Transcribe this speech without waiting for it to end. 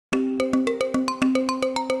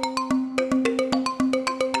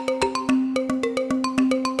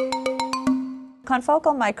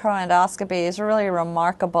Confocal microendoscopy is a really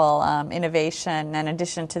remarkable innovation in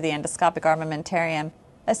addition to the endoscopic armamentarium.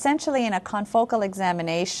 Essentially, in a confocal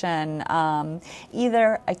examination,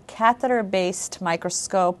 either a catheter-based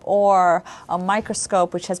microscope or a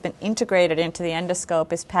microscope which has been integrated into the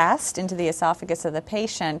endoscope is passed into the esophagus of the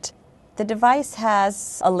patient. The device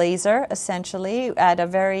has a laser, essentially, at a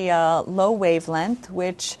very low wavelength,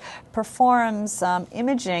 which performs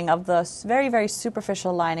imaging of the very, very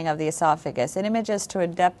superficial lining of the esophagus. It images to a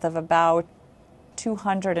depth of about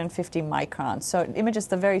 250 microns. So it images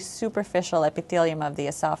the very superficial epithelium of the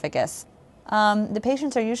esophagus. The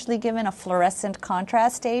patients are usually given a fluorescent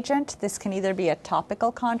contrast agent. This can either be a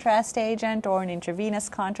topical contrast agent or an intravenous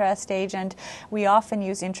contrast agent. We often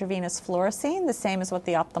use intravenous fluorescein, the same as what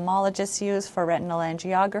the ophthalmologists use for retinal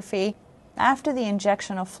angiography. After the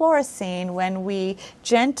injection of fluorescein, when we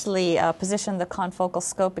gently position the confocal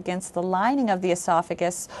scope against the lining of the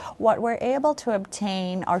esophagus, what we're able to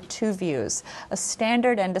obtain are two views: a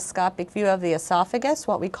standard endoscopic view of the esophagus,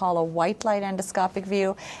 what we call a white light endoscopic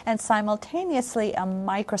view, and simultaneously a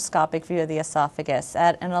microscopic view of the esophagus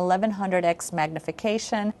at an 1100x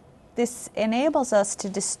magnification. This enables us to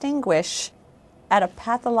distinguish at a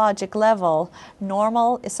pathologic level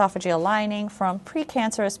normal esophageal lining from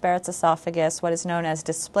pre-cancerous Barrett's esophagus, what is known as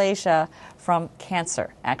dysplasia, from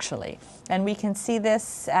cancer, actually. And we can see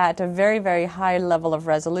this at a very, very high level of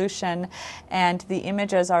resolution, and the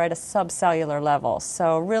images are at a subcellular level.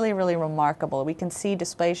 So really, really remarkable. We can see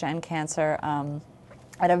dysplasia and cancer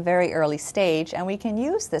at a very early stage, and we can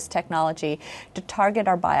use this technology to target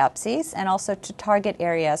our biopsies and also to target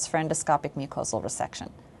areas for endoscopic mucosal resection.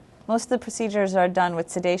 Most of the procedures are done with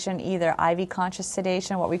sedation, either IV conscious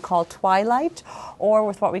sedation, what we call twilight, or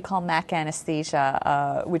with what we call MAC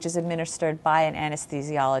anesthesia, which is administered by an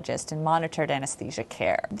anesthesiologist in monitored anesthesia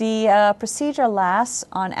care. The procedure lasts,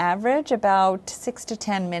 on average, about 6 to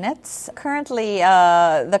 10 minutes. Currently,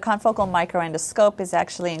 the confocal microendoscope is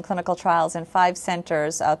actually in clinical trials in 5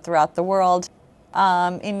 centers throughout the world.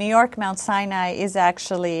 In New York, Mount Sinai is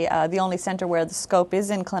actually the only center where the scope is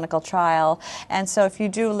in clinical trial. And so if you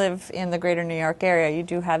do live in the greater New York area, you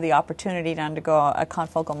do have the opportunity to undergo a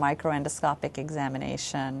confocal microendoscopic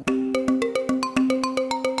examination.